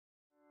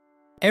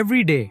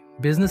Every day,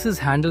 businesses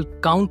handle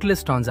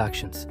countless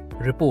transactions,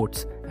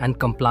 reports, and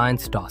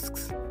compliance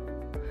tasks.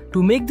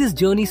 To make this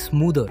journey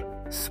smoother,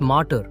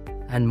 smarter,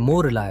 and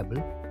more reliable,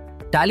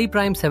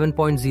 TallyPrime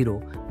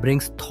 7.0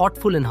 brings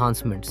thoughtful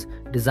enhancements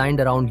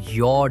designed around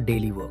your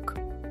daily work.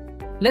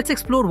 Let's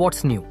explore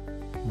what's new,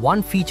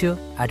 one feature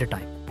at a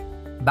time.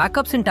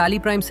 Backups in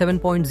TallyPrime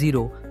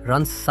 7.0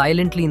 run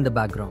silently in the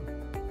background.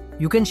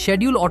 You can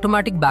schedule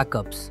automatic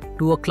backups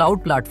to a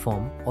cloud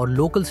platform or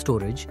local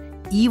storage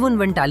even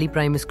when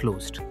TallyPrime is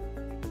closed.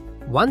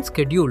 Once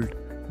scheduled,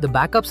 the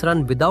backups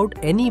run without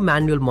any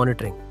manual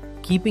monitoring,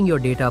 keeping your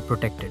data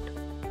protected.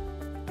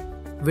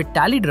 With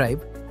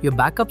TallyDrive, your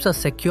backups are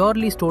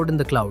securely stored in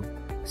the cloud,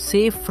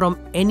 safe from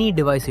any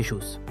device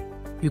issues.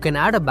 You can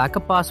add a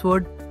backup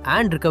password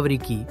and recovery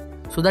key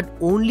so that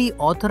only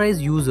authorized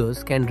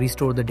users can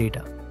restore the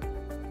data.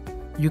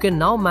 You can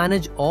now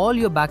manage all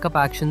your backup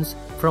actions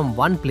from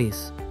one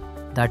place,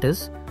 that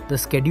is, the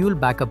Schedule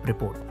Backup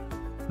Report.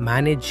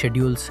 Manage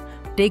schedules,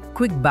 take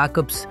quick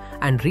backups,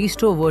 and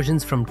restore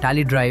versions from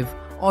TallyDrive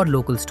or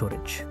local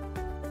storage.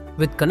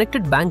 With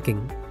connected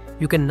banking,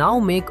 you can now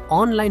make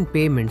online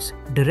payments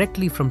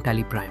directly from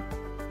TallyPrime.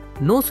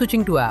 No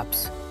switching to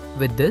apps.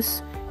 With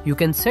this, you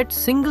can set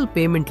single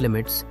payment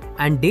limits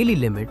and daily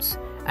limits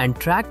and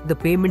track the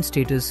payment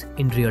status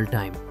in real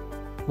time.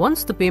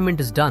 Once the payment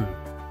is done,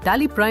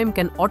 TallyPrime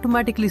can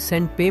automatically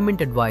send payment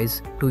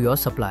advice to your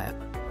supplier.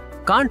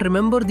 Can't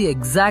remember the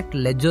exact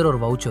ledger or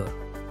voucher?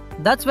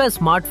 That's where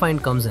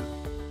SmartFind comes in.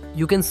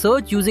 You can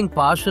search using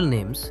partial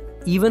names,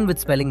 even with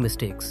spelling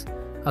mistakes,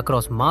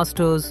 across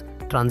masters,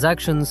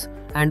 transactions,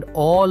 and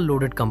all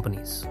loaded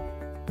companies.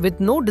 With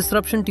no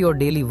disruption to your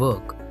daily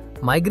work,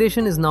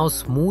 migration is now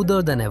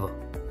smoother than ever.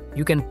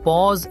 You can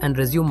pause and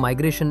resume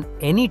migration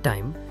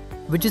anytime,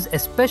 which is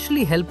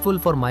especially helpful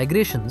for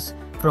migrations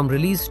from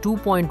release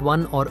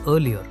 2.1 or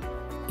earlier,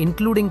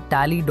 including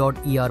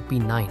Tally.ERP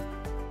 9.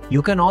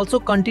 You can also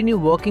continue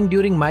working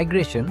during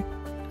migration,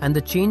 and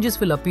the changes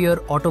will appear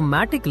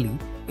automatically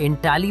in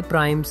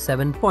TallyPrime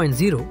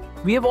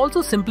 7.0. We have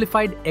also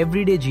simplified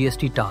everyday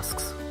GST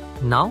tasks.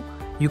 Now,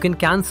 you can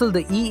cancel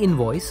the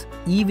e-Invoice,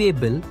 e-way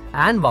bill,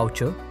 and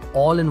voucher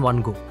all in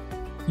one go.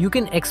 You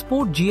can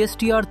export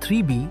GSTR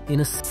 3B in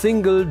a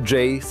single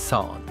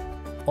JSON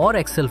or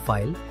Excel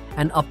file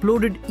and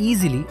upload it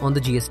easily on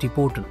the GST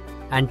portal.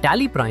 And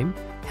TallyPrime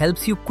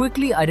helps you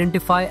quickly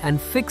identify and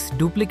fix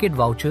duplicate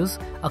vouchers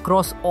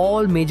across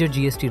all major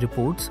GST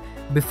reports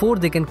before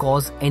they can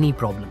cause any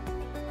problem.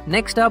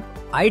 Next up,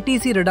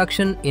 ITC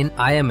reduction in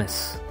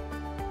IMS.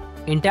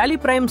 In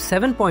TallyPrime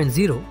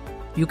 7.0,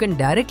 you can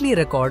directly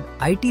record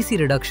ITC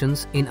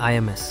reductions in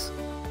IMS.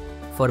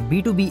 For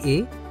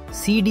B2BA,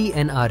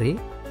 CDNRA,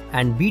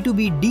 and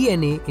B2B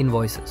DNA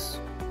invoices.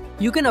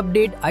 You can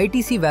update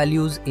ITC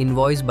values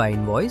invoice by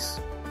invoice,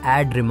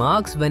 add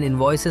remarks when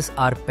invoices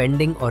are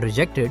pending or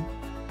rejected,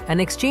 and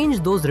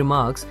exchange those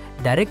remarks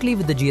directly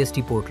with the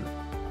GST portal.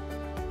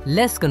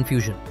 Less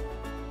confusion.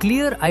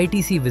 Clear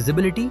ITC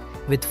visibility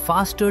with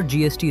faster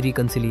GST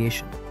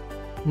reconciliation.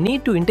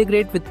 Need to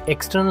integrate with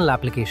external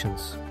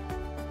applications.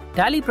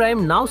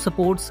 TallyPrime now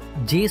supports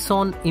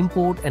JSON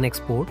import and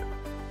export,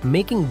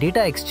 making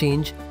data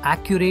exchange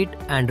accurate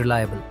and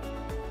reliable.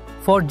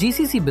 For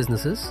GCC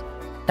businesses,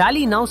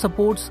 Tally now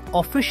supports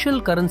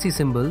official currency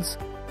symbols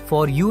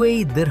for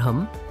UAE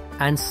Dirham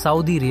and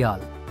Saudi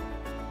Riyal.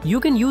 You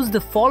can use the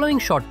following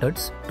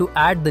shortcuts to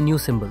add the new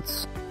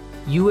symbols.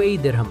 UAE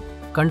Dirham,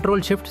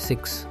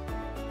 Ctrl+Shift+6.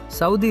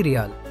 Saudi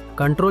Riyal,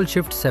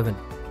 Ctrl+Shift+7.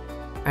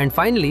 And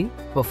finally,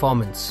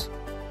 performance.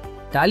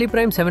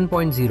 TallyPrime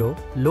 7.0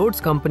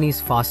 loads companies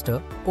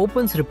faster,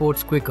 opens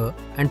reports quicker,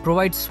 and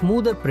provides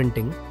smoother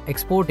printing,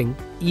 exporting,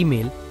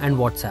 email, and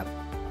WhatsApp.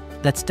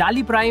 That's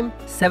TallyPrime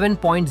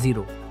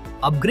 7.0.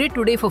 Upgrade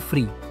today for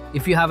free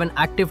if you have an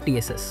active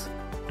TSS.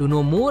 To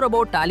know more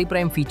about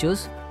TallyPrime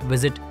features,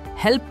 visit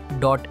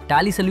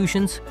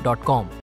help.tallysolutions.com.